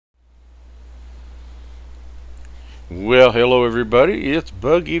Well, hello everybody. It's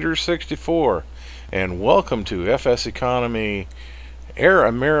Bug Eater 64, and welcome to FSEconomy Air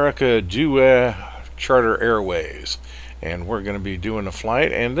America Due Charter Airways. And we're going to be doing a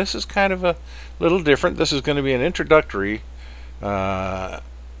flight, and this is kind of a little different. This is going to be an introductory to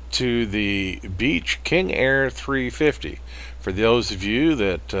the Beech KingAir 350. For those of you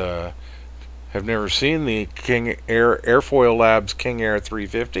that have never seen the KingAir AirFoilLabs KingAir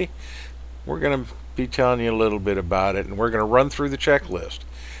 350, we're going to be telling you a little bit about it, and we're going to run through the checklist.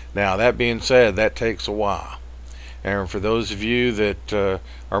 Now, that being said, that takes a while, and for those of you that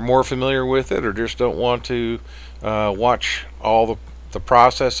are more familiar with it or just don't want to watch all the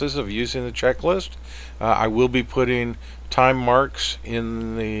processes of using the checklist, I will be putting time marks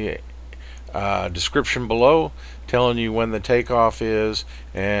in the description below telling you when the takeoff is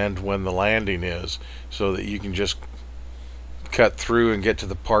and when the landing is, so that you can just cut through and get to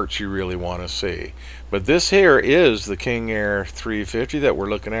the parts you really want to see. But this here is the KingAir 350 that we're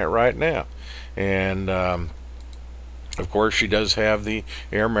looking at right now, and of course she does have the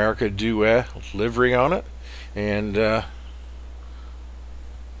Air America Due livery on it, and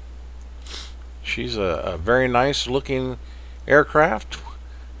she's a very nice looking aircraft.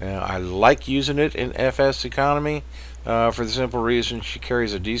 I like using it in FSEconomy for the simple reason she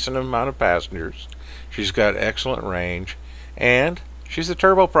carries a decent amount of passengers, she's got excellent range, and she's a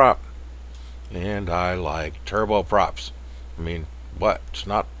turboprop, and I like turboprops. I mean, what's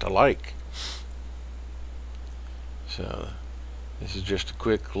not to like? So this is just a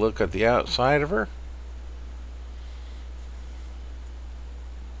quick look at the outside of her.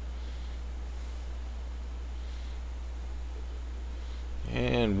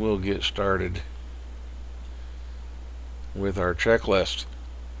 And we'll get started with our checklist.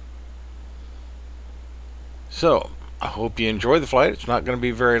 So I hope you enjoy the flight. It's not going to be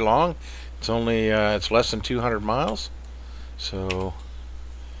very long. It's only it's less than 200 miles. So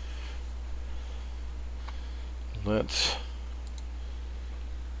let's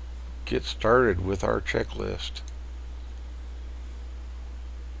get started with our checklist.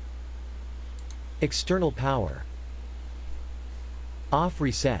 External power. Off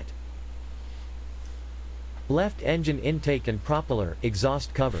reset. Left engine intake and propeller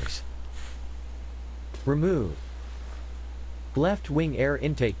exhaust covers. Remove. Left wing air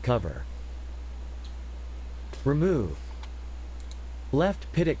intake cover. Remove.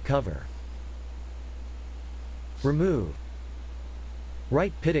 Left pitot cover. Remove.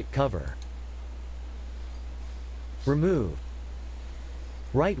 Right pitot cover. Remove.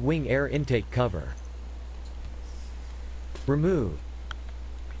 Right wing air intake cover. Remove.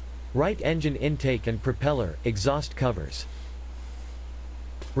 Right engine intake and propeller exhaust covers.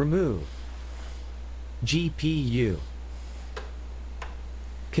 Remove. GPU.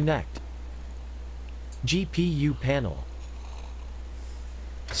 Connect. GPU panel.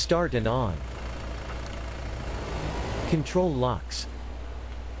 Start and on. Control locks.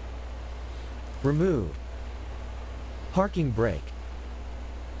 Remove. Parking brake.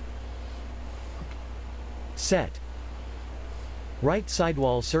 Set. Right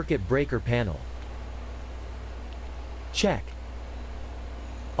sidewall circuit breaker panel. Check.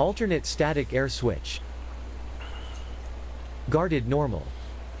 Alternate static air switch. Guarded normal.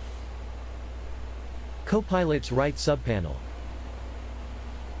 Co-pilot's right subpanel.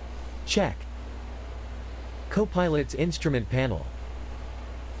 Check. Co-pilot's instrument panel.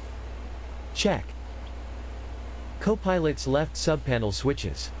 Check. Co-pilot's left subpanel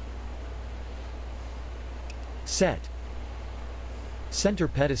switches. Set. Center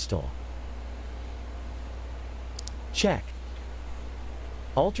pedestal. Check.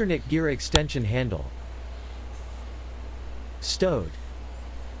 Alternate gear extension handle. Stowed.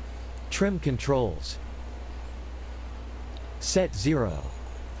 Trim controls. Set 0.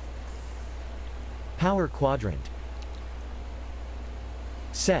 Power quadrant.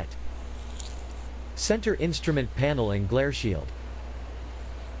 Set. Center instrument panel and glare shield.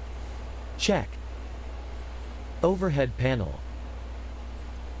 Check. Overhead panel.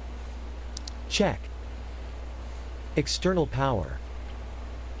 Check. External power.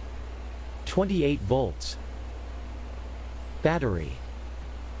 28 volts. Battery.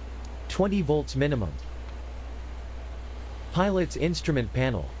 20 volts minimum. Pilot's instrument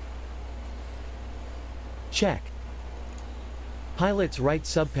panel. Check. Pilot's right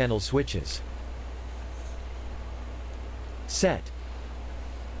subpanel switches. Set.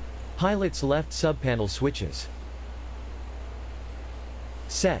 Pilot's left subpanel switches.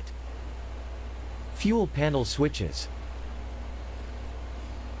 Set. Fuel panel switches.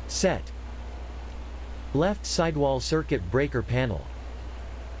 Set. Left sidewall circuit breaker panel.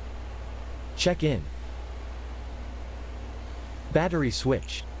 Check in. Battery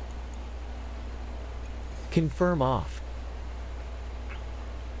switch. Confirm off.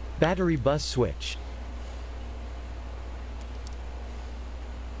 Battery bus switch.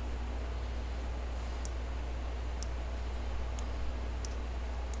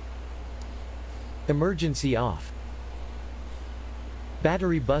 Emergency off.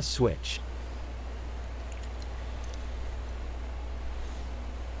 Battery bus switch.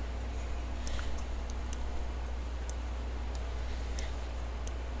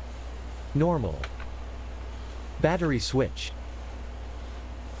 Normal. Battery switch.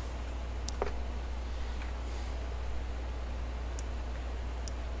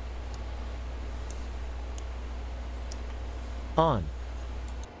 On.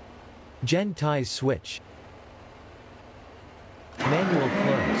 Gen ties switch. Manual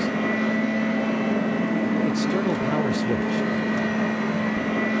close. External power switch.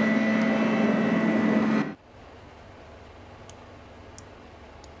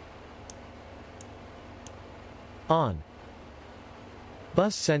 On.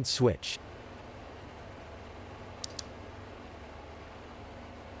 Bus sense switch.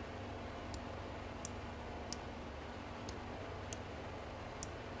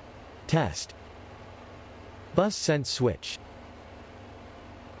 Test. Bus sense switch.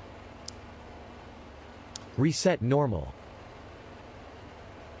 Reset normal.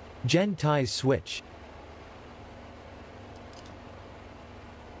 Gen ties switch.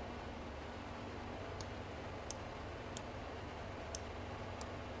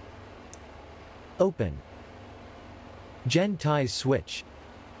 Open. Gen ties switch.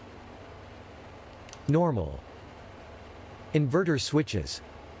 Normal. Inverter switches.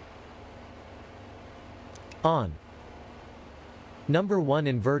 On. Number 1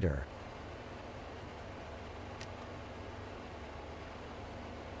 inverter.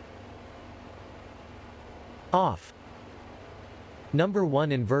 Off. Number 1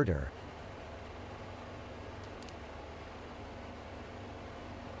 inverter.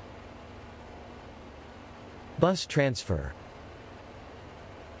 Bus transfer.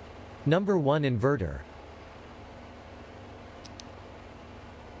 Number 1 inverter.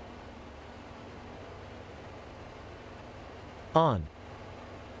 On.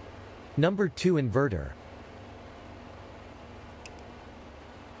 Number 2 inverter.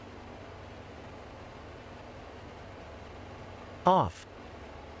 Off.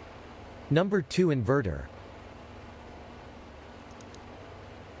 Number 2 inverter.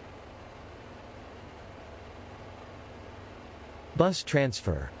 Bus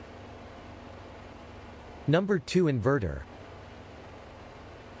transfer. Number 2 inverter.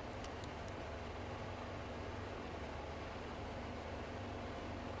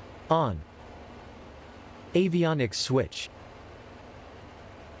 On. Avionics switch.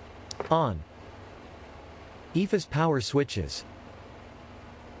 On. EFS power switches.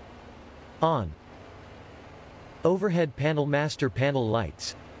 On. Overhead panel master panel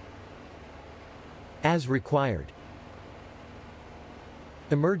lights. As required.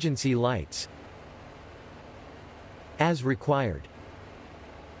 Emergency lights. As required.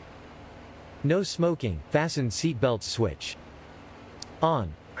 No smoking, fasten seatbelt switch.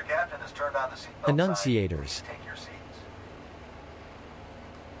 On. The captain has turned on the seatbelt Annunciators. sign. Please take your seats.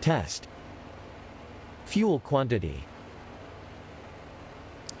 Test. Fuel quantity.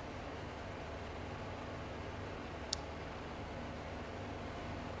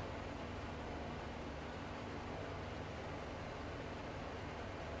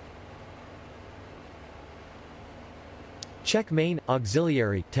 Check main,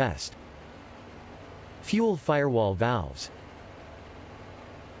 auxiliary, test. Fuel firewall valves.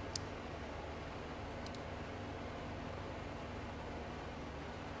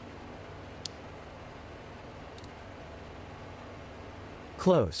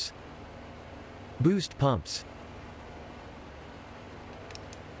 Close. Boost pumps.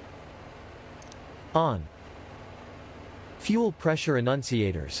 On. Fuel pressure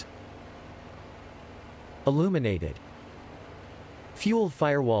annunciators. Illuminated. Fuel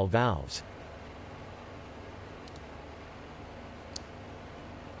firewall valves.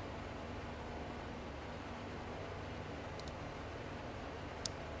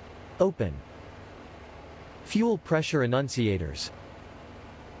 Open. Fuel pressure annunciators.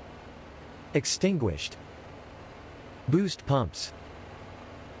 Extinguished. Boost pumps.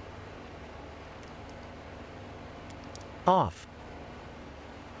 Off.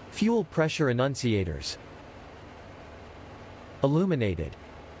 Fuel pressure annunciators. Illuminated.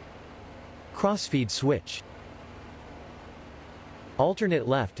 Crossfeed switch. Alternate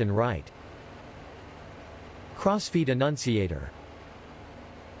left and right. Crossfeed annunciator.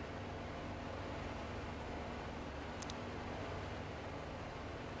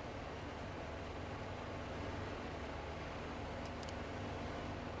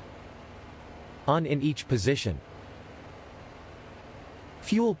 On in each position.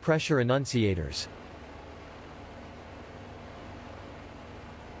 Fuel pressure annunciators.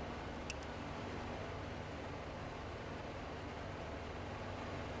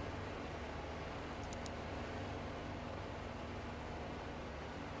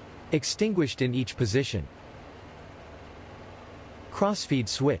 Extinguished in each position. Crossfeed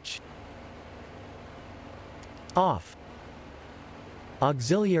switch. Off.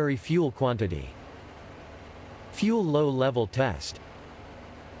 Auxiliary fuel quantity. Fuel low level test.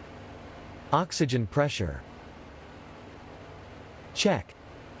 Oxygen pressure. Check.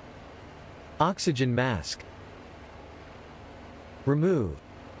 Oxygen mask. Remove.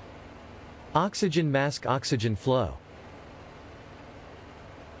 Oxygen mask. Oxygen flow.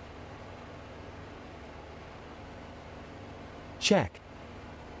 Check.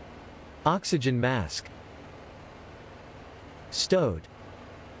 Oxygen mask. Stowed.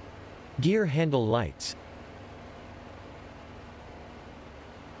 Gear handle lights.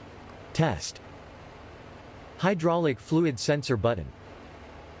 Test. Hydraulic fluid sensor button.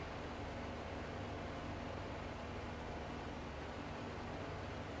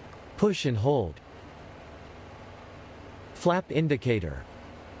 Push and hold. Flap indicator.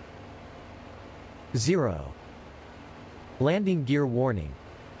 0. Landing gear warning.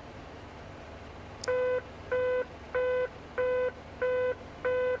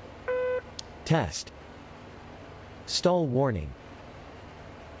 Test. Stall warning.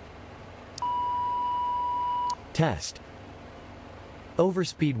 Test.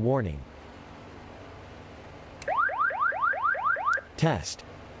 Overspeed warning. Test.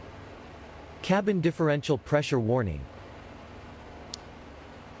 Cabin differential pressure warning.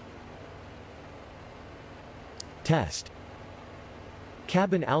 Test.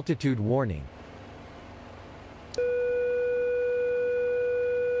 Cabin altitude warning.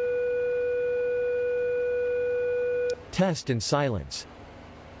 Test in silence.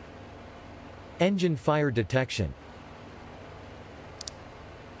 Engine fire detection.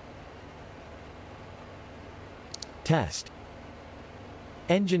 Test.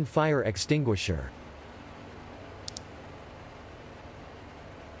 Engine fire extinguisher.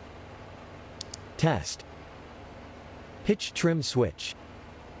 Test. Pitch trim switch.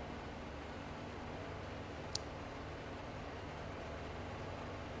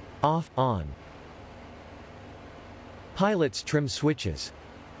 Off, on. Pilot's trim switches.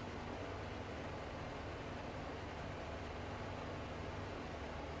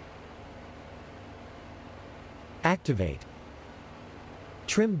 Activate.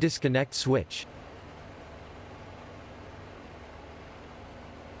 Trim disconnect switch.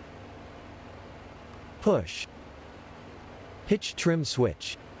 Push. Pitch trim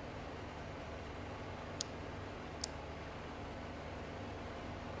switch.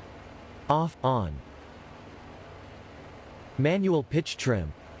 Off, on. Manual pitch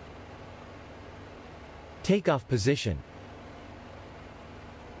trim. Takeoff position.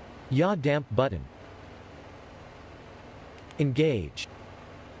 Yaw damp button. Engage.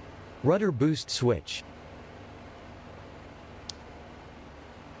 Rudder boost switch.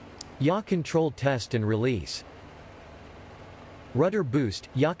 Yaw control test and release. Rudder boost,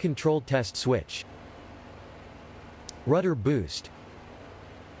 yaw control test switch. Rudder boost.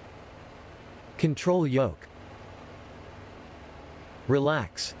 Control yoke.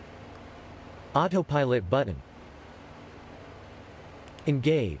 Relax. Autopilot button.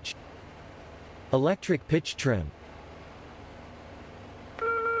 Engage. Electric pitch trim.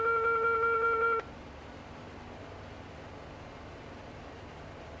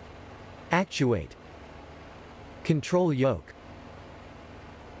 Actuate. Control yoke.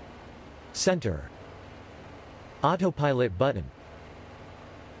 Center. Autopilot button.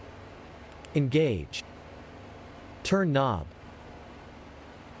 Engage. Turn knob.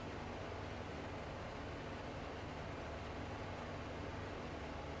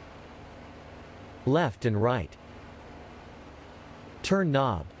 Left and right. Turn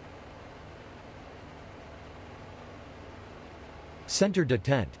knob. Center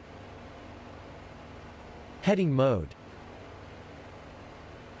detent. Heading mode.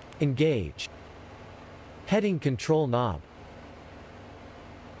 Engage. Heading control knob.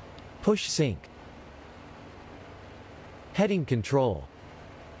 Push sync. Heading control.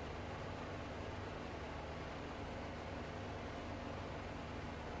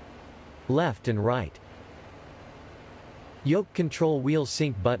 Left and right. Yoke control wheel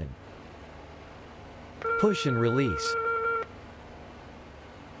sync button. Push and release.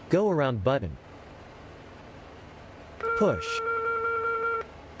 Go around button. Push.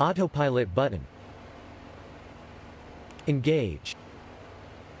 Autopilot button. Engage.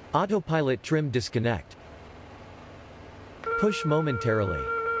 Autopilot trim disconnect. Push momentarily.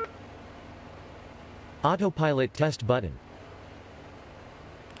 Autopilot test button.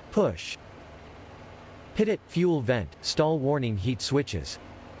 Push. Pitot fuel vent, stall warning heat switches.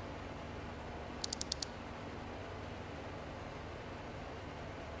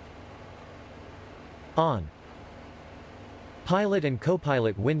 On. Pilot and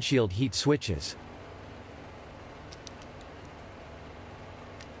co-pilot windshield heat switches.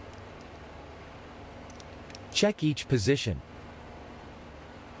 Check each position.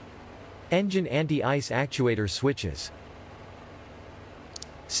 Engine anti-ice actuator switches.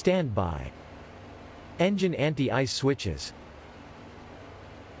 Standby. Engine anti-ice switches.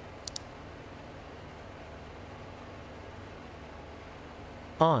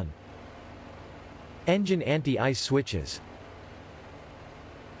 On. Engine anti-ice switches.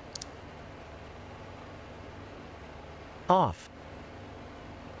 Off.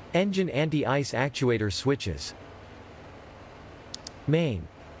 Engine anti-ice actuator switches. Main.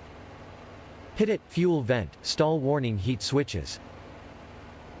 Pitot fuel vent, stall warning heat switches.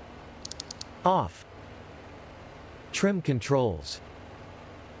 Off. Trim controls.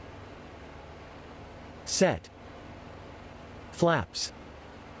 Set. Flaps.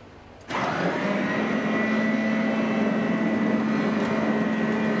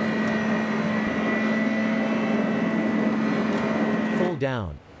 Full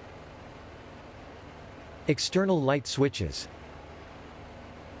down. External light switches.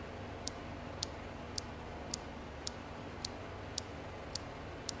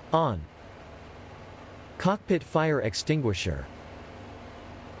 On. Cockpit fire extinguisher.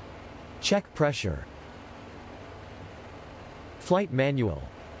 Check pressure. Flight manual.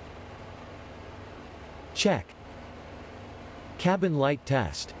 Check. Cabin light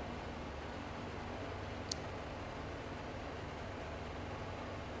test.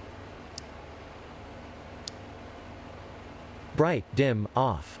 Bright, dim,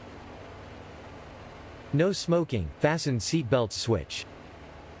 off. No smoking, fasten seatbelt switch.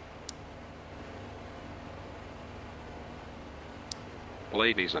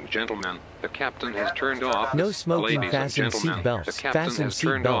 Ladies and gentlemen, the captain has turned off. No smoking, Ladies and fasten gentlemen, seatbelts. the captain Fasten has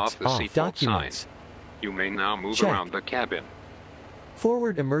turned off seatbelts the off. seatbelt Documents. sign. You may now move Check. around the cabin.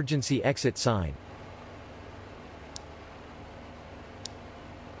 Forward emergency exit sign.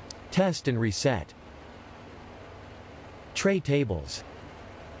 Test and reset. Tray tables.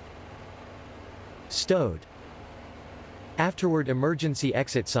 Stowed. Afterward emergency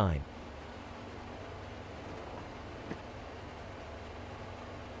exit sign.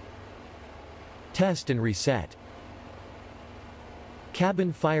 Test and reset.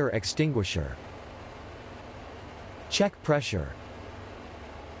 Cabin fire extinguisher. Check pressure.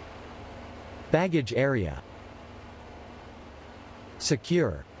 Baggage area.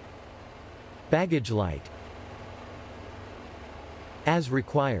 Secure. Baggage light. As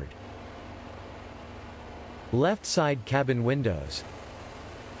required. Left side cabin windows.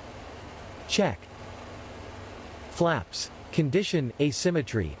 Check. Flaps. Condition,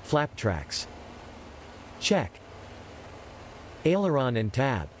 asymmetry, flap tracks. Check. Aileron and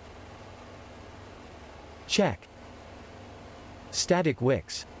tab. Check. Static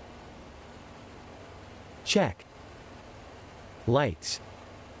wicks. Check. Lights.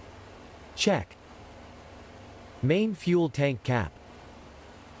 Check. Main fuel tank cap.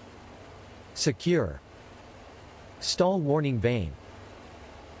 Secure. Stall warning vane.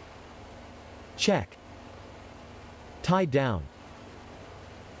 Check. Tie down.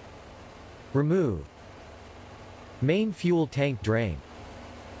 Remove. Main fuel tank drain.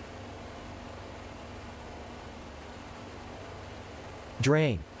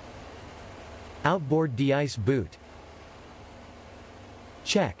 Drain. Outboard de-ice boot.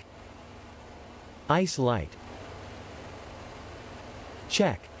 Check. Ice light.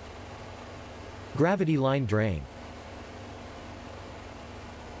 Check. Gravity line drain.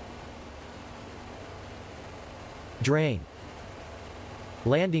 Drain.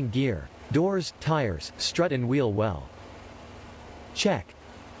 Landing gear. Doors, tires, strut and wheel well. Check.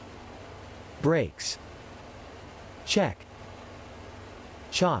 Brakes. Check.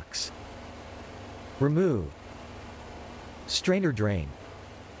 Chocks. Remove. Strainer drain.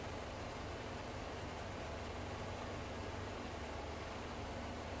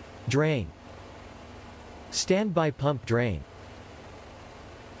 Drain. Standby pump drain.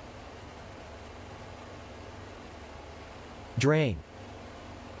 Drain.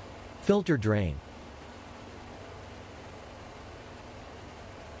 Filter drain.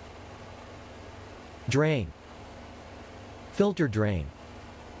 Drain. Filter drain.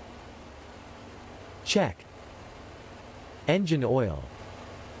 Check. Engine oil.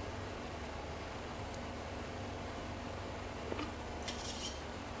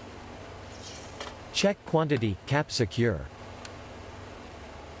 Check quantity, cap secure.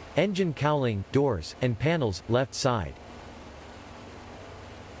 Engine cowling, doors, and panels, left side.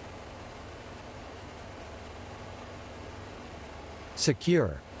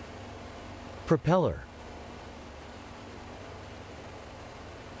 Secure. Propeller.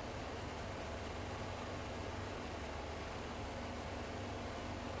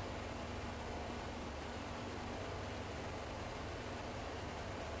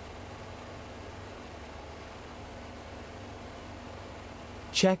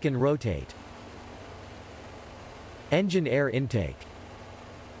 Check and rotate. Engine air intake.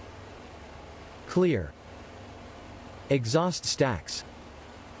 Clear. Exhaust stacks.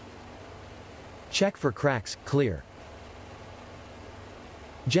 Check for cracks, clear.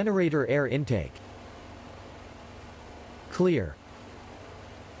 Generator air intake. Clear.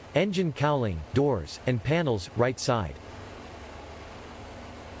 Engine cowling, doors, and panels, right side.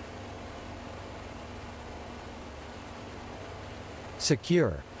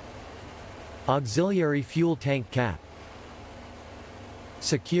 Secure. Auxiliary fuel tank cap.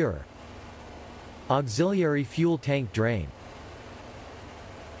 Secure. Auxiliary fuel tank drain.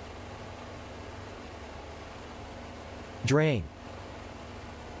 Drain.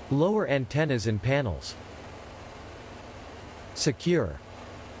 Lower antennas and panels. Secure.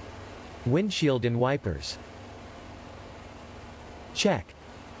 Windshield and wipers. Check.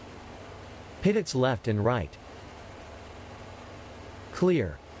 Pivots left and right.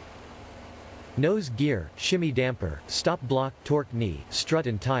 Clear. Nose gear, shimmy damper, stop block, torque knee, strut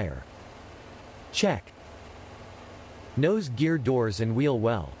and tire. Check. Nose gear doors and wheel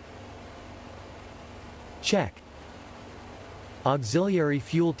well. Check. Auxiliary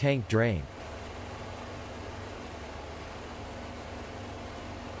fuel tank drain.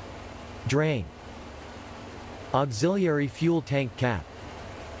 Drain. Auxiliary fuel tank cap.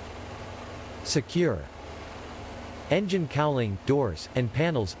 Secure. Engine cowling, doors, and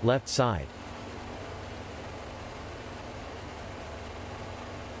panels, left side.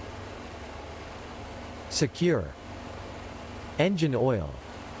 Secure. Engine oil.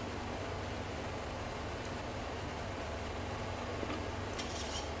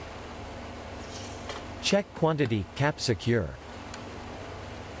 Check quantity, cap secure.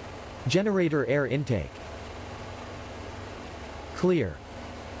 Generator air intake. Clear.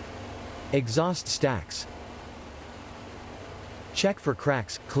 Exhaust stacks. Check for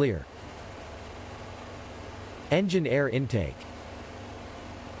cracks, clear. Engine air intake.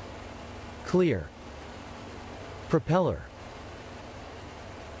 Clear. Propeller.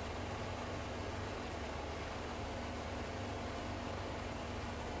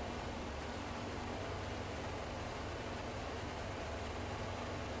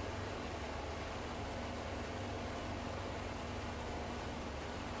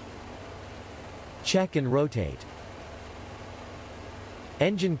 Check and rotate.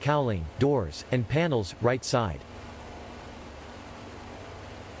 Engine cowling, doors, and panels, right side.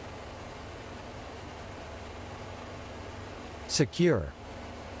 Secure.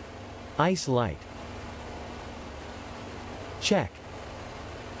 Ice light. Check.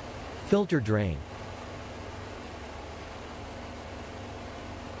 Filter drain.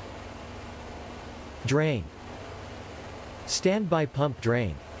 Drain. Standby pump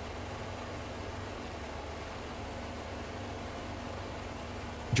drain.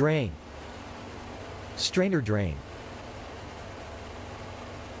 Drain. Strainer drain.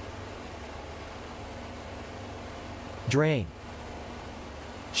 Drain.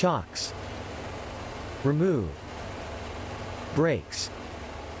 Chocks. Remove. Brakes.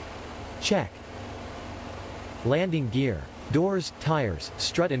 Check. Landing gear. Doors, tires,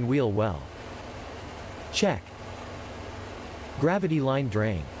 strut and wheel well. Check. Gravity line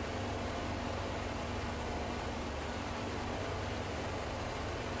drain.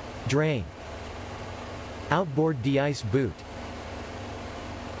 Drain. Outboard de-ice boot.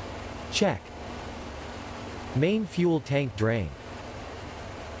 Check. Main fuel tank drain.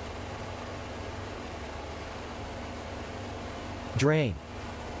 Drain.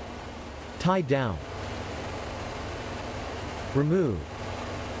 Tie down. Remove.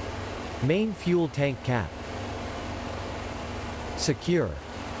 Main fuel tank cap. Secure.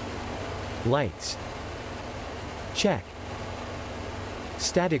 Lights. Check.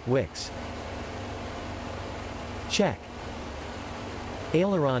 Static wicks. Check.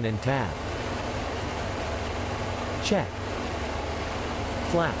 Aileron and tab. Check.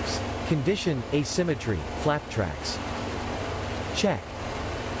 Flaps. Condition, asymmetry, flap tracks. Check.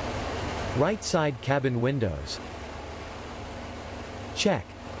 Right side cabin windows. Check.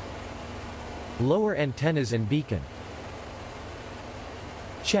 Lower antennas and beacon.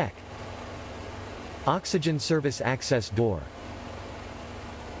 Check. Oxygen service access door.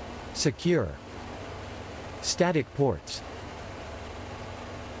 Secure. Static ports.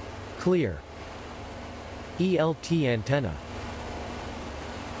 Clear. ELT antenna.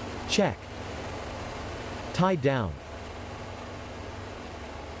 Check. Tie down.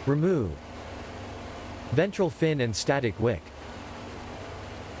 Remove. Ventral fin and static wick.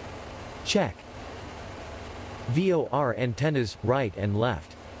 Check. VOR antennas, right and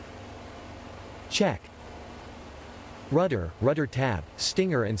left. Check. Rudder tab,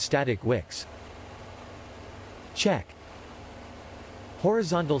 stinger and static wicks. Check.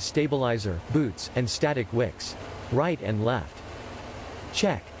 Horizontal stabilizer, boots, and static wicks. Right and left.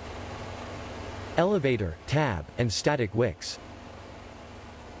 Check. Elevator, tab, and static wicks.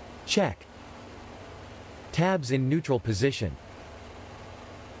 Check. Tabs in neutral position.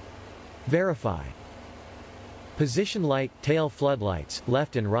 Verify. Position light, tail floodlights,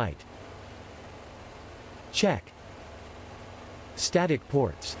 left and right. Check. Static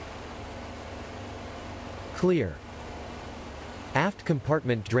ports. Clear. Aft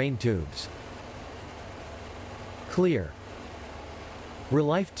compartment drain tubes. Clear.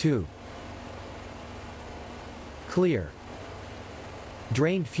 Relief tube. Clear.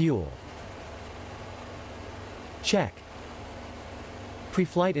 Drained fuel. Check.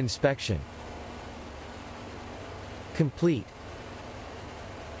 Pre-flight inspection. Complete.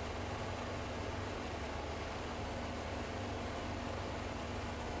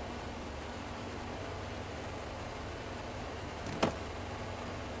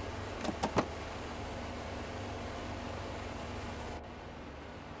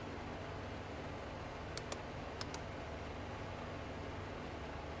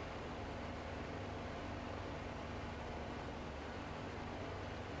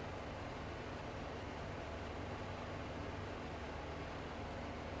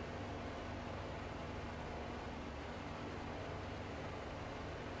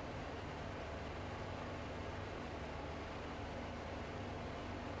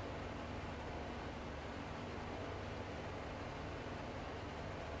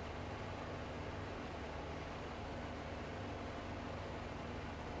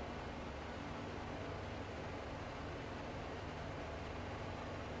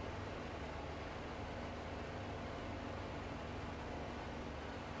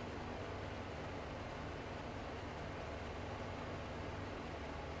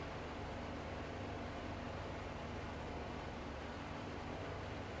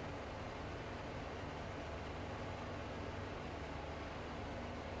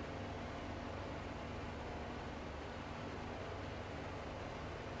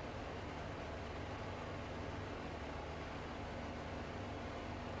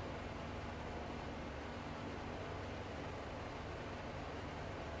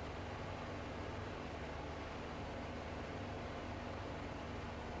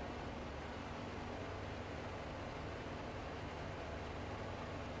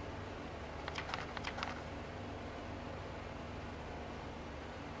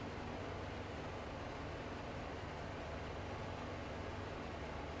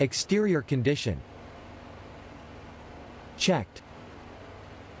 Exterior condition. Checked.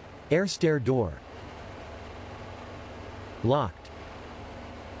 Air stair door. Locked.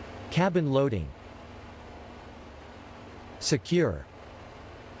 Cabin loading. Secure.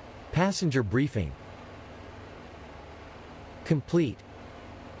 Passenger briefing. Complete.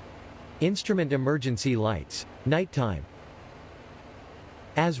 Instrument emergency lights, nighttime.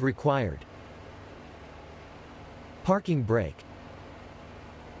 As required. Parking brake.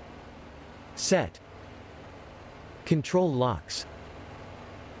 Set. Control locks.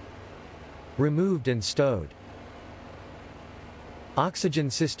 Removed and stowed.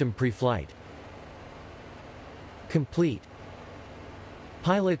 Oxygen system pre-flight. Complete.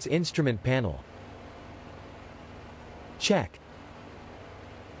 Pilot's instrument panel. Check.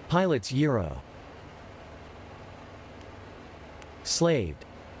 Pilot's gyro. Slaved.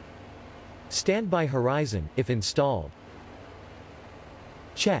 Standby horizon, if installed.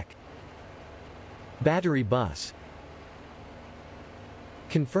 Check. Battery bus.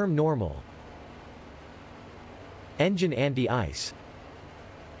 Confirm normal. Engine anti-ice.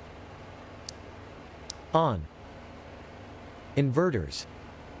 On. Inverters.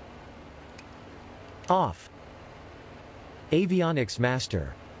 Off. Avionics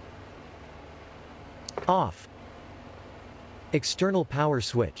master. Off. External power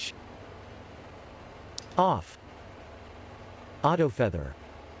switch. Off. Auto feather.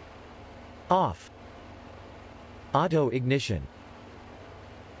 Off. Auto ignition.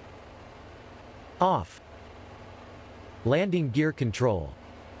 Off. Landing gear control.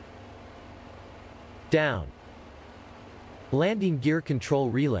 Down. Landing gear control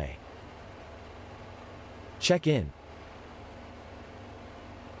relay. Check in.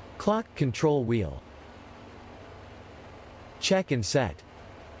 Clock control wheel. Check and set.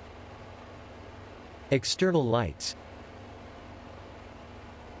 External lights.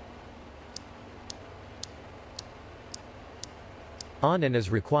 On and as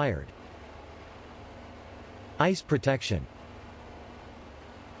required. Ice protection.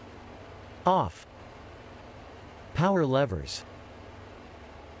 Off. Power levers.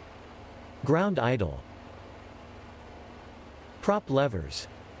 Ground idle. Prop levers.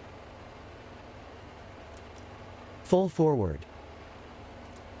 Full forward.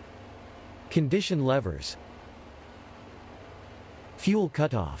 Condition levers. Fuel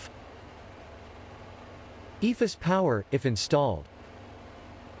cutoff. EFS power if installed.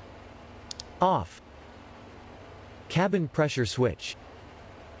 Off. Cabin pressure switch.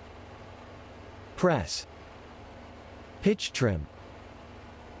 Press. Pitch trim.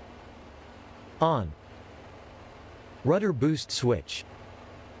 On. Rudder boost switch.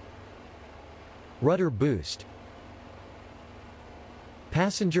 Rudder boost.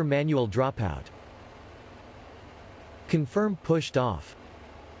 Passenger manual dropout. Confirm pushed off.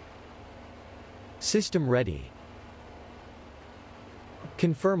 System ready.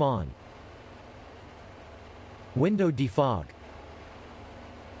 Confirm on. Window defog.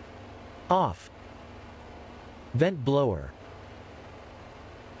 Off. Vent blower.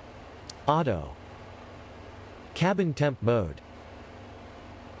 Auto. Cabin temp mode.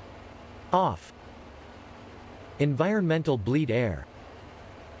 Off. Environmental bleed air.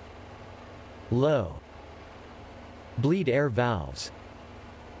 Low. Bleed air valves.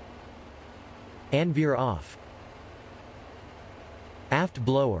 Anveer off. Aft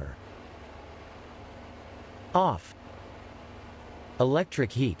blower. Off.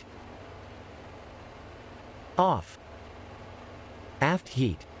 Electric heat. Off. Aft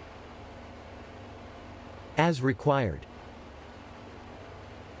heat. As required.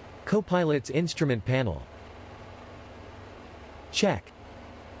 Co-pilot's instrument panel. Check.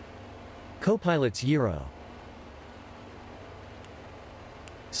 Co-pilot's gyro.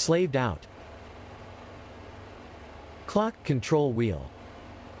 Slaved out. Clock control wheel.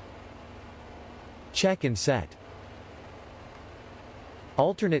 Check and set.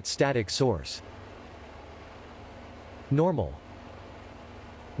 Alternate static source. Normal.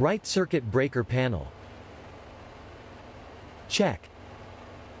 Right circuit breaker panel. Check.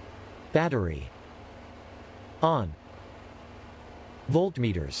 Battery. On.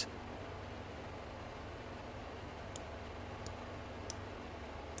 Voltmeters.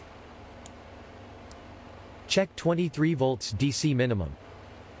 Check 23 volts DC minimum.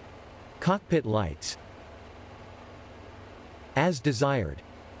 Cockpit lights. As desired.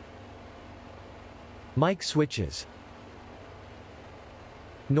 Mic switches.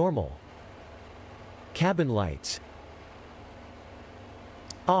 Normal. Cabin lights.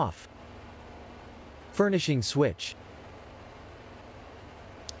 Off. Furnishing switch.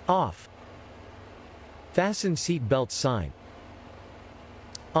 Off. Fasten seat belt sign.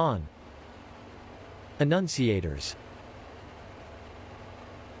 On. Annunciators.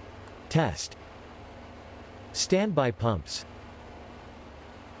 Test. Standby pumps.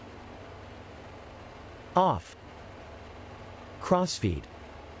 Off. Crossfeed.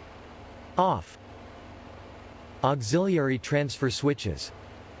 Off. Auxiliary transfer switches.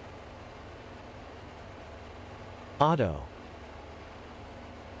 Auto.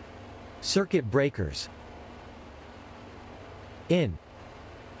 Circuit breakers. In.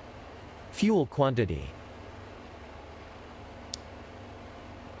 Fuel quantity.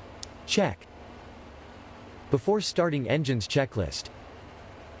 Check. Before starting engines checklist.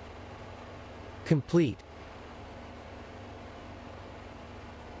 Complete.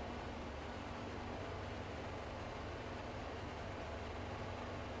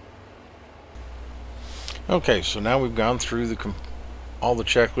 Okay, so now we've gone through all the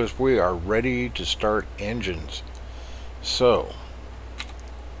checklists. We are ready to start engines. So,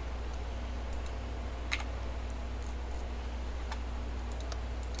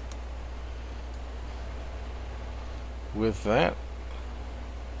 with that,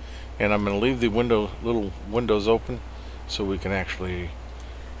 and I'm going to leave the little windows open so we can actually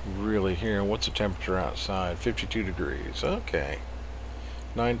really hear. What's the temperature outside? 52 degrees. Okay.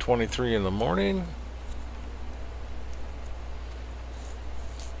 9:23 in the morning.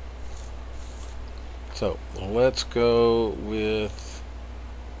 So let's go with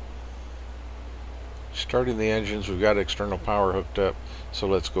starting the engines. We've got external power hooked up, so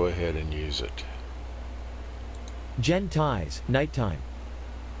let's go ahead and use it. Gen ties, nighttime.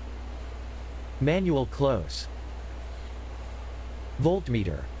 Manual close.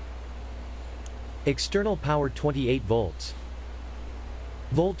 Voltmeter. External power 28 volts.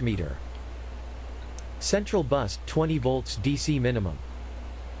 Voltmeter. Central bus 20 volts DC minimum.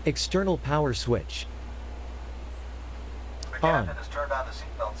 External power switch. The On. captain has turned on the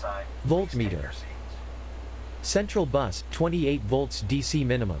seatbelt sign. Voltmeter. Please take your seats. Central bus 28 volts DC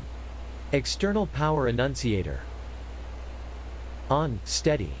minimum. External power annunciator. On,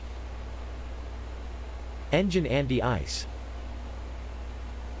 steady. Engine anti-ice.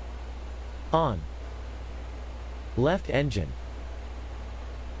 On. Left engine.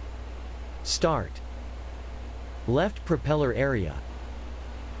 Start. Left propeller area.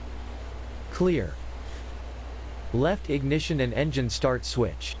 Clear. Left ignition and engine start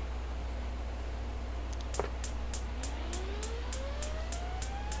switch.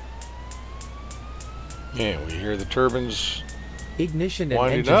 Yeah, we hear the turbines. Ignition and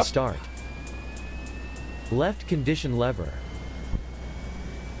Winding engine up. start. Left condition lever.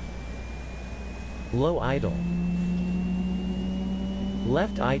 Low idle.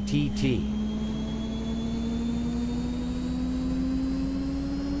 Left ITT.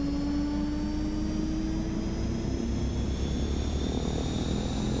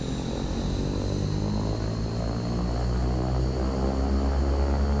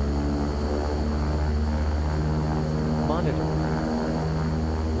 Monitor.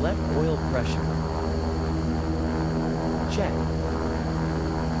 Left oil pressure. Check.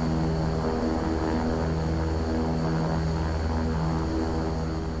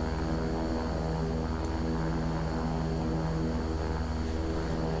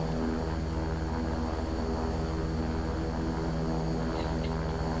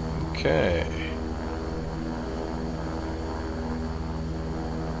 Okay.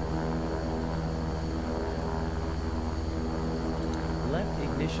 Left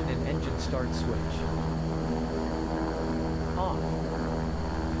ignition and engine start switch. Off.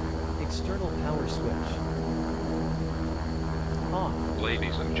 External power switch. Off.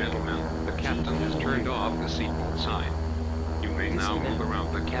 Ladies and gentlemen, the captain has turned off the seatbelt sign. You may now move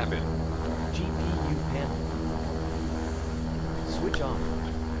around the cabin. GPU panel. Switch off.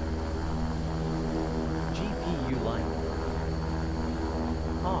 GPU light.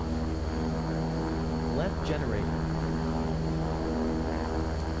 Off. Left generator.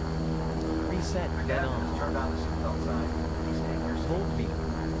 Reset, The then captain has on. turned on the seatbelt sign. Please take your seats. Voltmeter.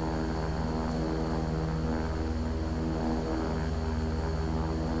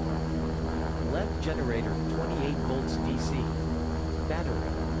 Left generator, 28 volts DC.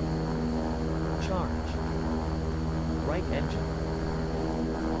 Battery. Charge. Right engine.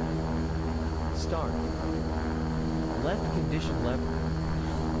 Start. Left condition lever.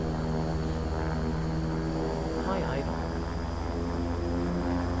 High idle.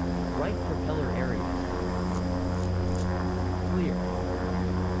 Right propeller area. Clear.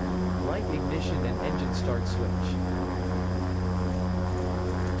 Right ignition and engine start switch.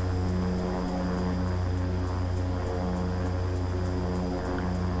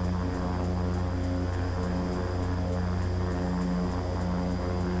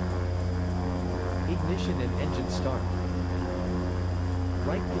 Ignition and engine start.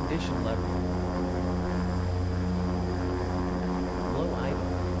 Right condition lever. Low idle.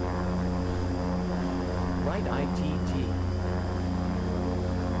 Right ITT.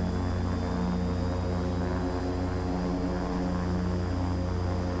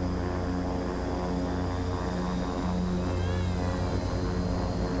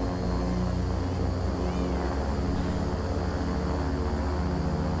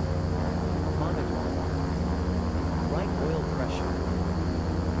 Monitor. Right oil pressure.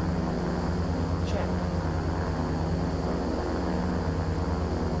 Check.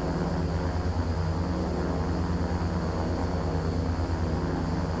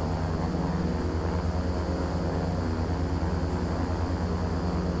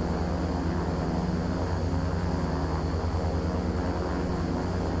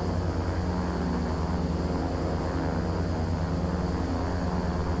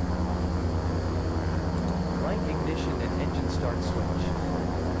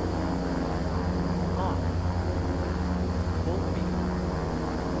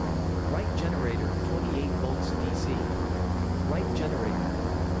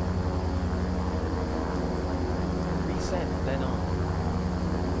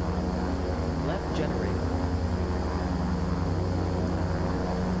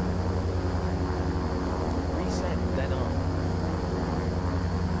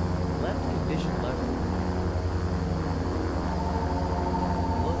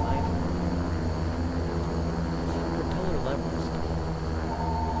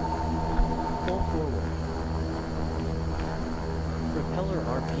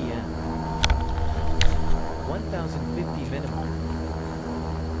 p.m. 1050 minimum.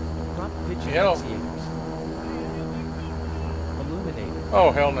 Prop pitch Yellow. initiators. Illuminated.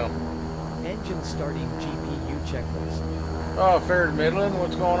 Oh, hell no. Engine starting GPU checklist. Oh, fair to Midland,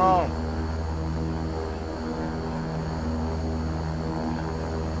 what's going on?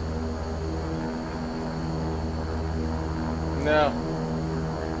 No.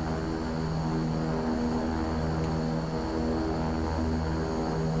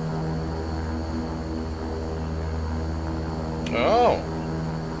 Oh.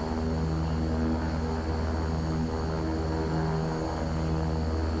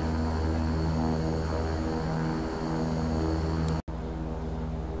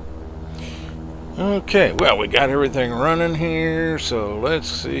 Okay, well, we got everything running here, so let's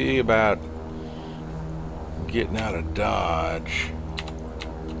see about getting out of Dodge.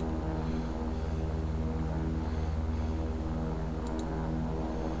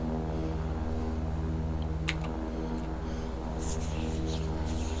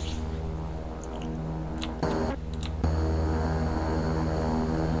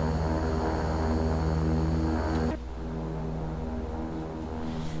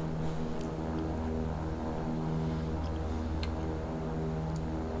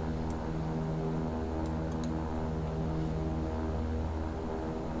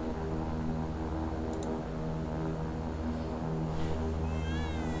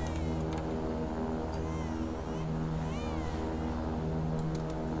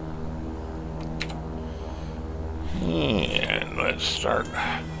 And let's start.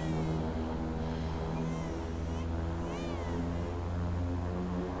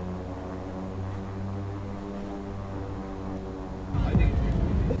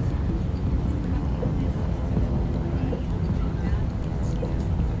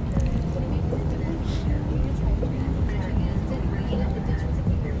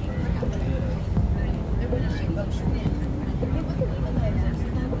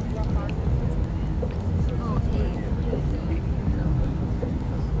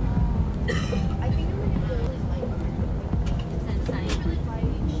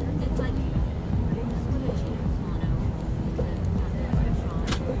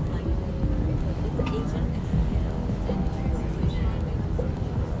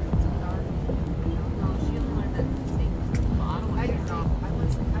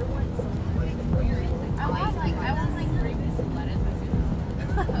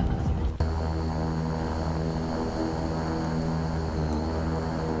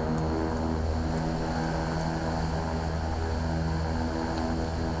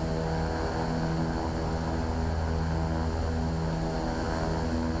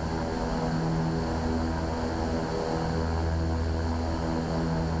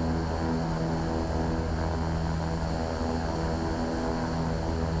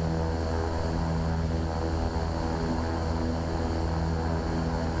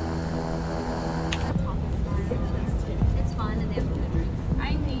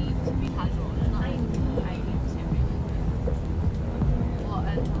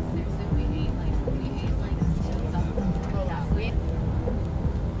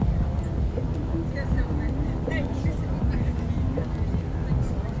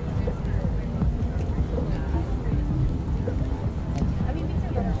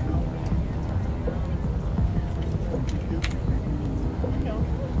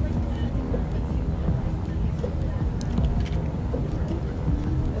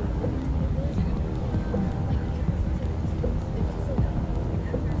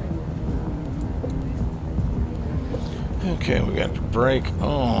 Okay, we got the brake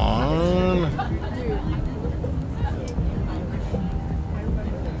on.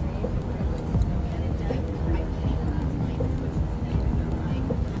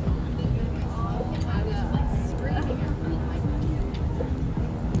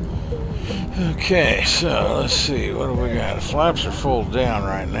 Okay, so let's see, what do we got? The flaps are full down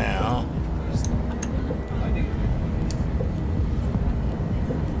right now.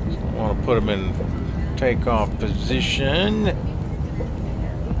 I want to put them in takeoff position.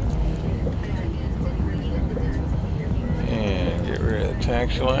 And get rid of the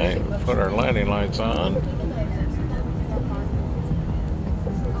taxi light. Put our landing lights on.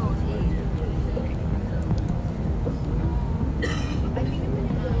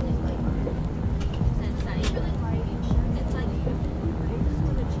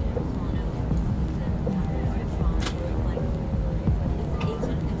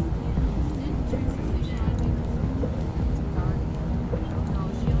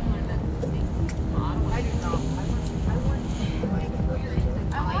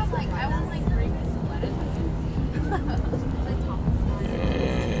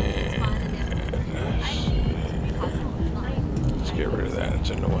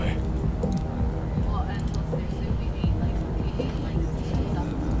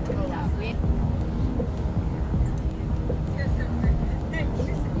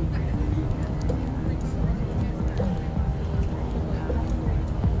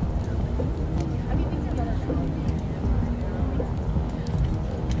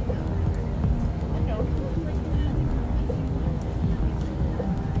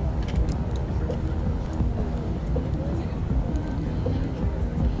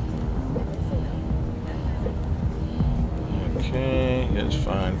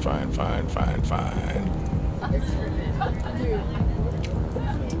 fine, fine, fine, fine.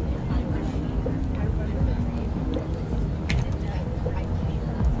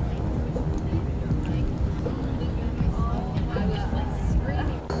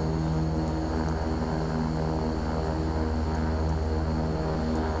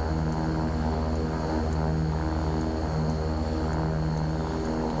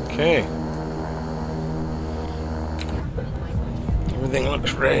 Okay. Everything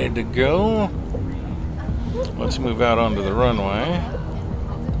looks ready to go. Let's move out onto the runway.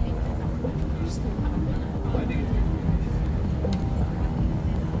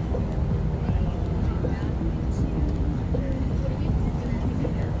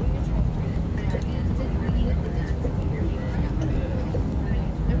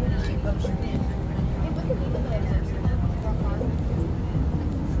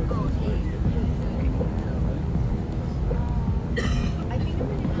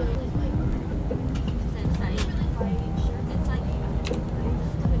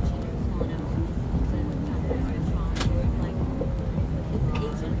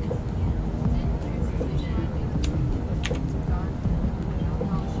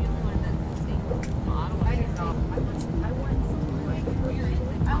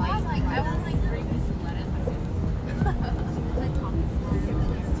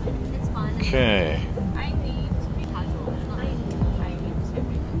 Okay.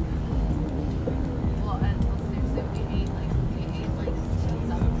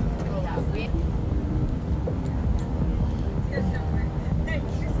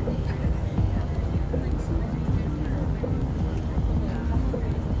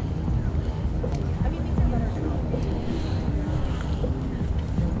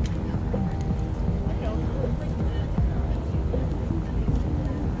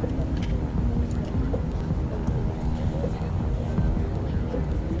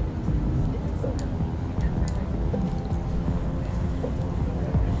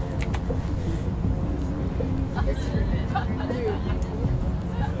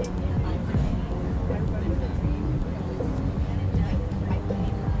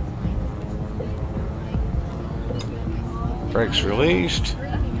 Brakes released.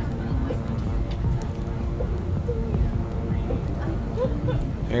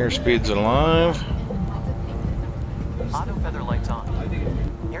 Airspeed's alive. Auto feather lights on.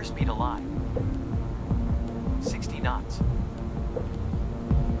 Airspeed alive. 60 knots.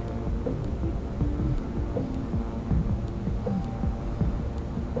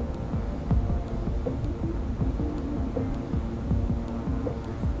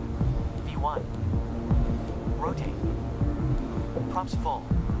 V1. Rotate. Props full.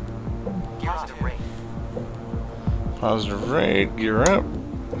 Positive rate. Positive rate. Gear up.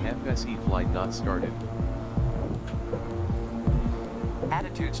 FSE flight not started.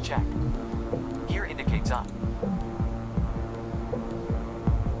 Attitudes check. Gear indicates up.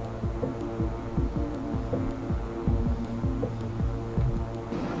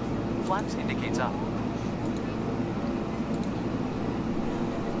 Flaps indicates up.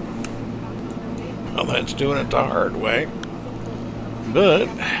 Well, that's doing it the hard way. But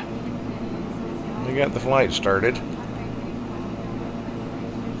we got the flight started.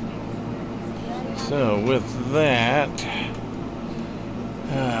 So with that,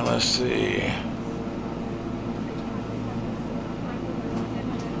 let's see.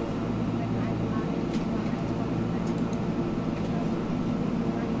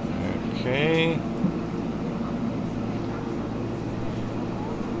 Okay.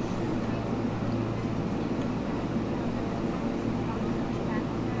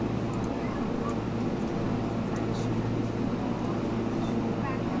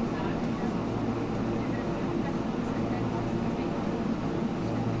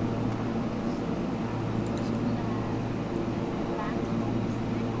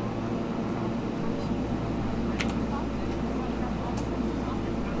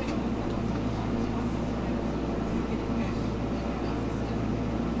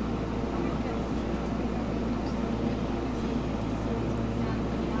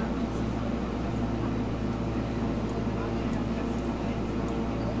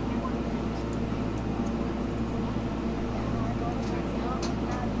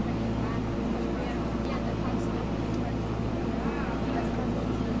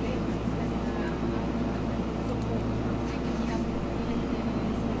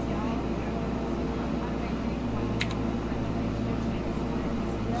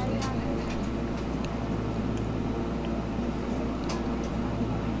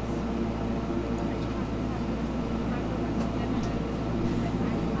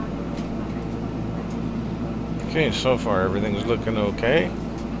 Okay, so far everything's looking okay.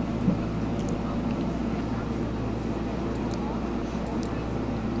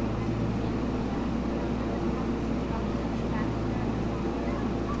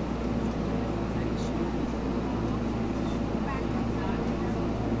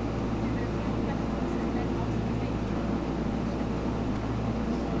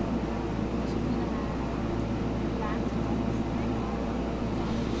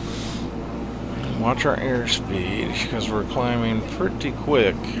 Watch our airspeed because we're climbing pretty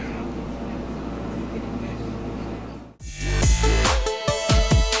quick.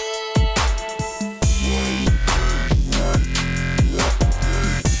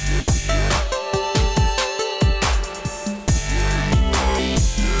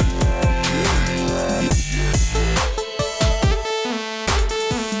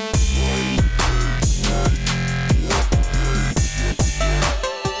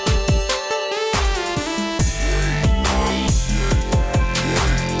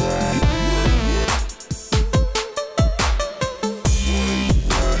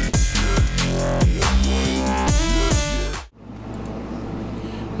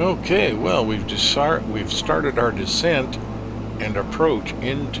 Okay, well, we've started our descent and approach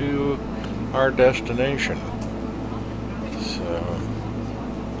into our destination. So,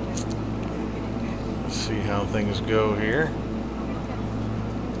 let's see how things go here.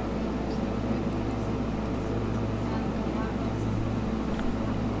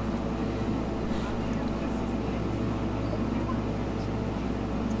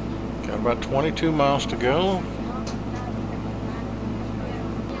 Got about 22 miles to go.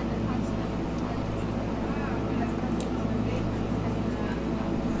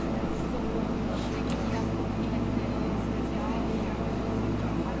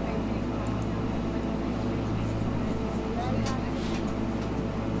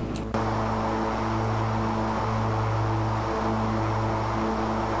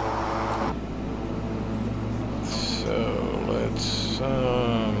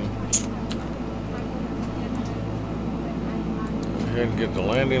 Go ahead and get the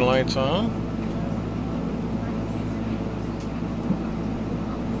landing lights on.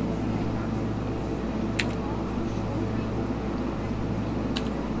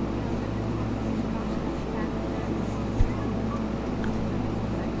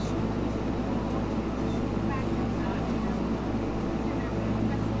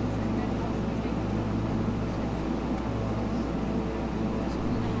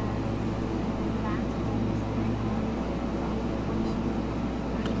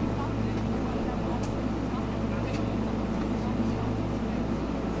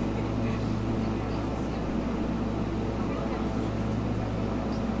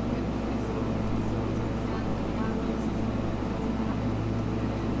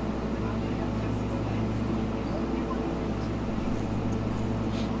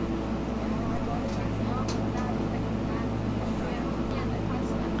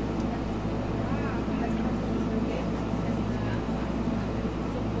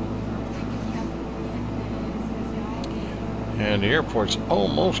 And the airport's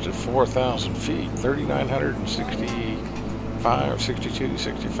almost at 4,000 feet, 3,965, 62,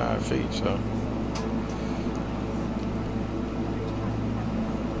 65 feet, so.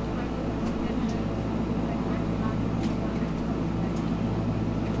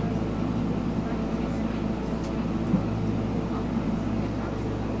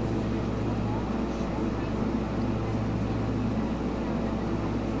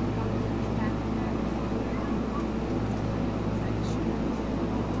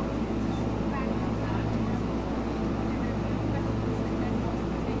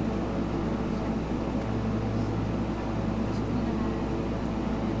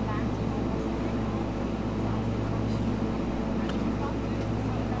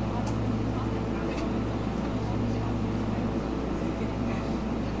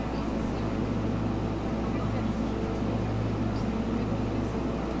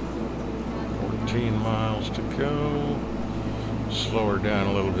 Miles to go. Slow her down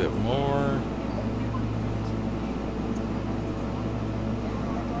a little bit more.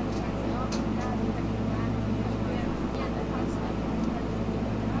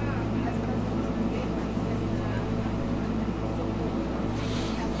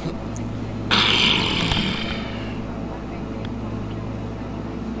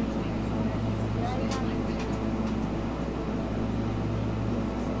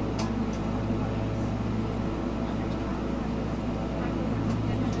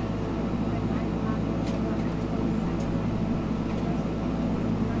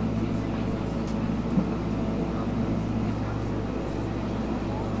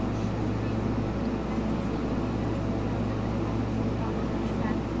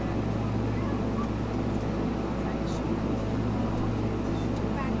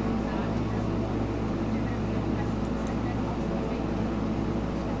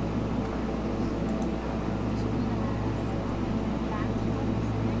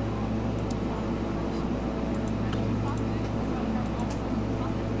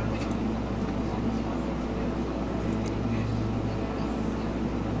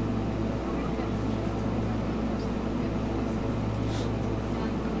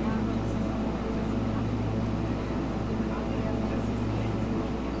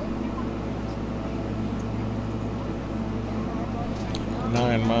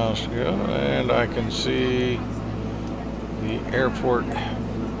 9 miles to go, and I can see the airport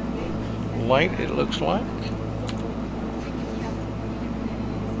light, it looks like.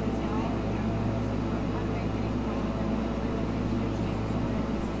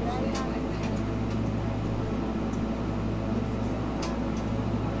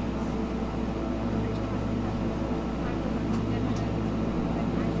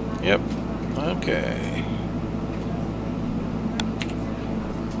 Yep, okay.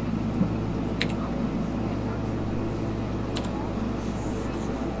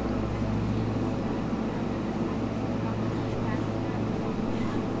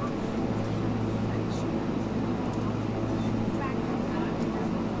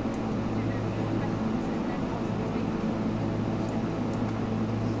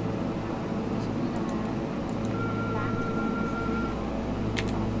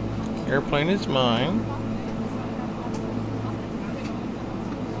 Airplane is mine.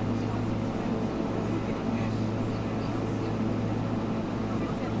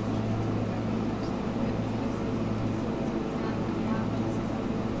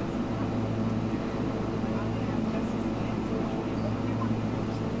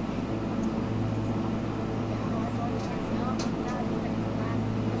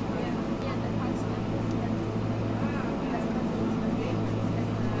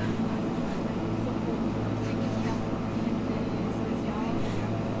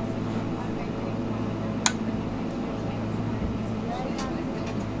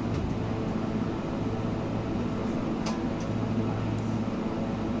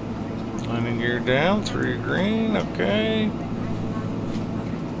 Landing gear down, 3 green, okay.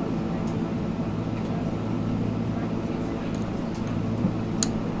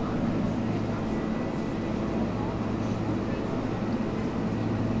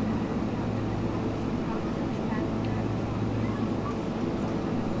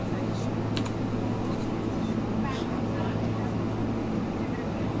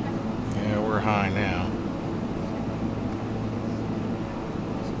 Yeah, we're high now.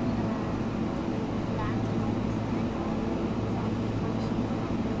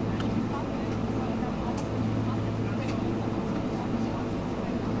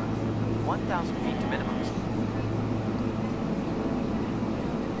 Feet to minimums.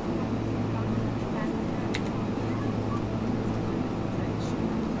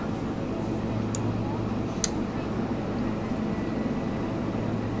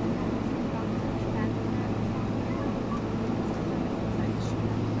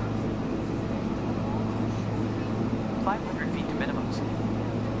 Feet to minimums.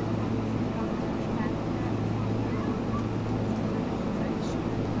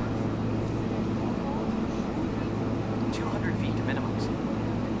 200 feet to minimums.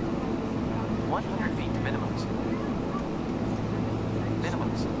 100 feet to minimums.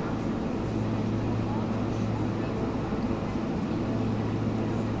 Minimums.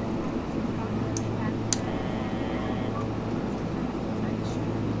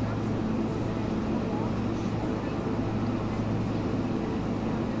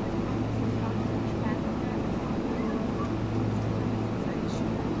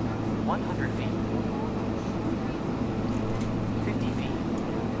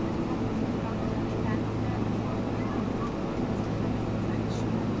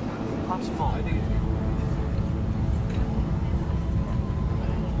 Full.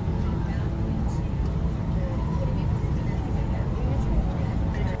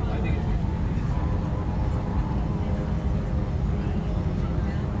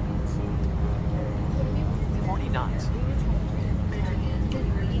 40 knots.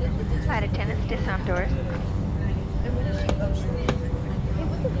 Flight attendants, dismount doors.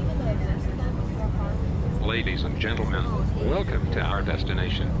 Ladies and gentlemen, welcome to our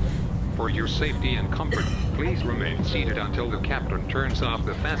destination. For your safety and comfort, please remain seated until the captain turns off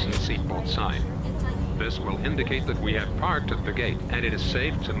the fasten seatbelt sign. This will indicate that we have parked at the gate and it is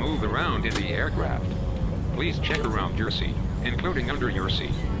safe to move around in the aircraft. Please check around your seat, including under your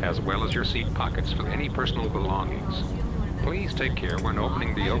seat, as well as your seat pockets for any personal belongings. Please take care when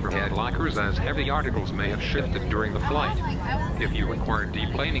opening the overhead lockers, as heavy articles may have shifted during the flight. If you require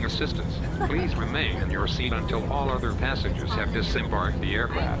deplaning assistance, please remain in your seat until all other passengers have disembarked the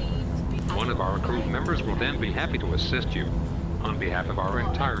aircraft. One of our crew members will then be happy to assist you. On behalf of our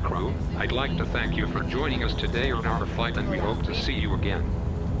entire crew, I'd like to thank you for joining us today on our flight, and we hope to see you again.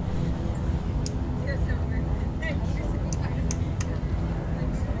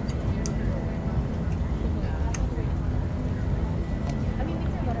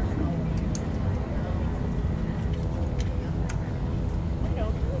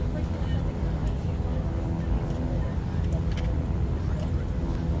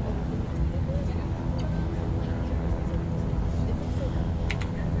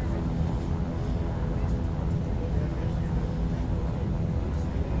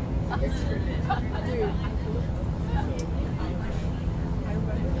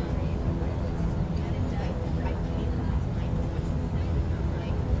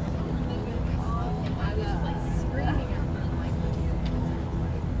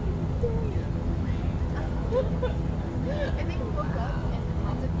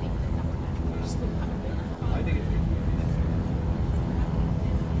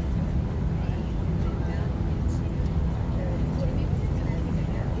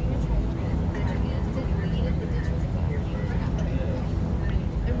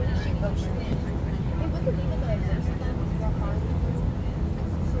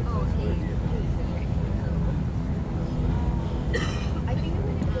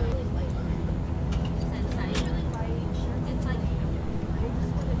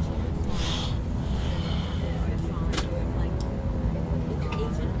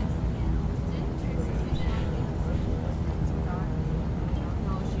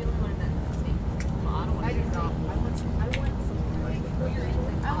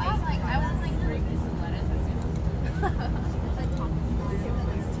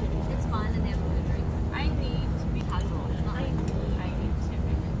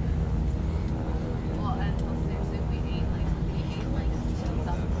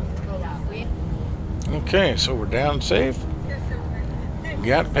 Okay, so we're down safe.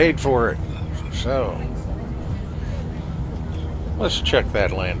 Got paid for it. So let's check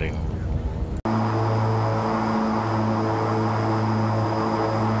that landing.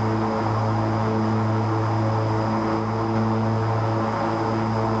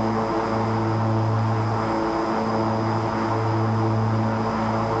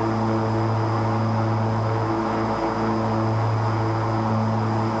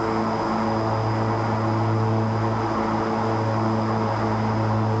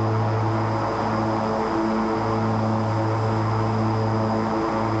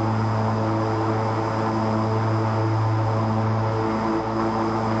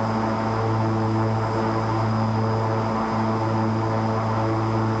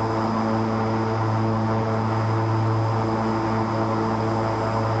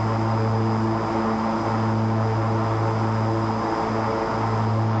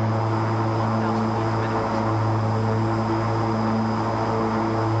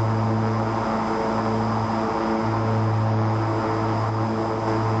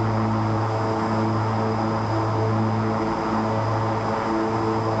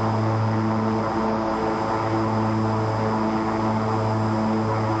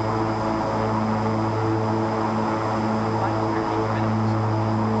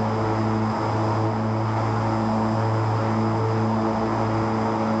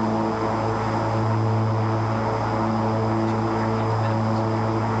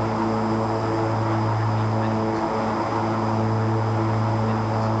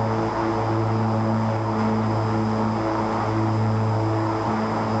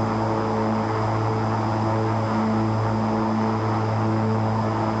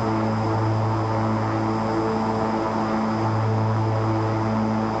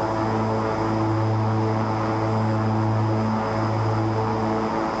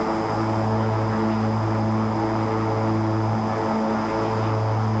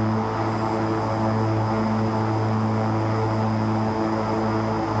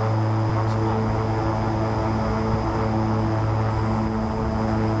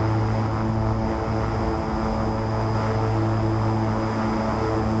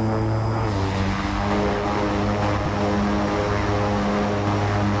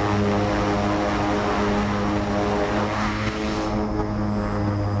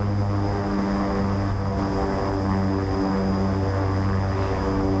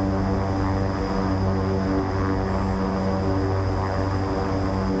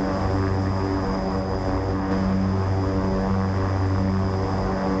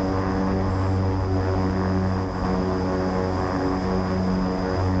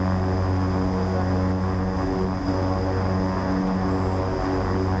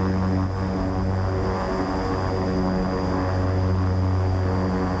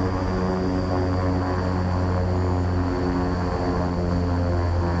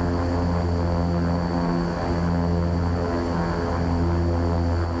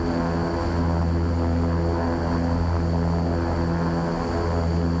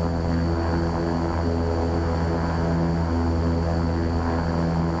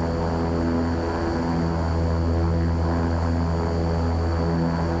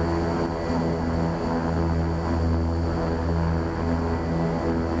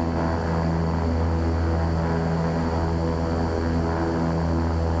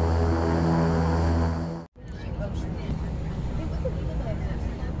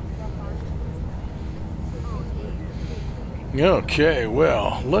 Okay,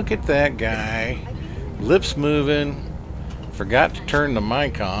 well, look at that guy. Lips moving. Forgot to turn the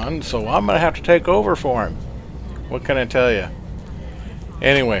mic on, so I'm going to have to take over for him. What can I tell you?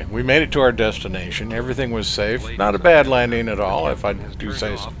 Anyway, we made it to our destination. Everything was safe. Not a bad landing at all, if I do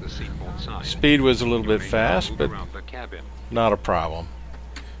say so. Speed was a little bit fast, but not a problem.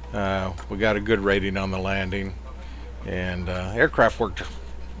 We got a good rating on the landing, and aircraft worked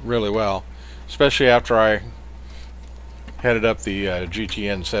really well, especially after I headed up the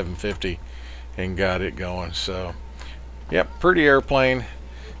GTN 750 and got it going. So, yep, pretty airplane.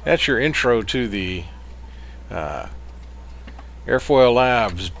 That's your intro to the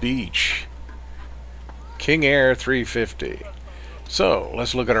AirFoilLabs Beech KingAir 350. So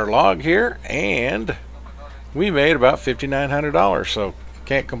let's look at our log here, and we made about $5,900, so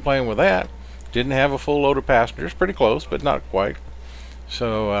can't complain with that. Didn't have a full load of passengers, pretty close, but not quite.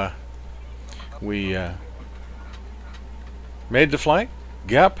 So we made the flight,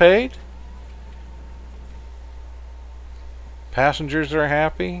 got paid, passengers are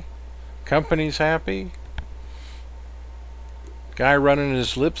happy, company's happy. Guy running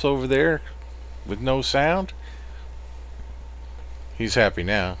his lips over there with no sound, he's happy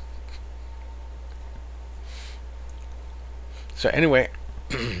now. So anyway,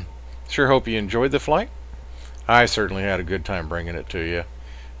 sure hope you enjoyed the flight. I certainly had a good time bringing it to you.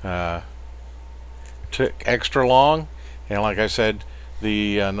 Took extra long, and like I said,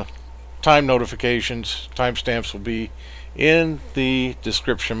 the time notifications, timestamps will be in the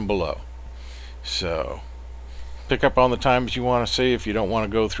description below. So pick up on the times you want to see if you don't want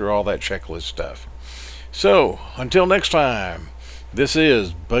to go through all that checklist stuff. So until next time, this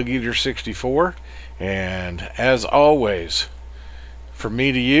is Bug Eater 64, and as always, from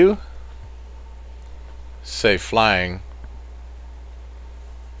me to you, safe flying.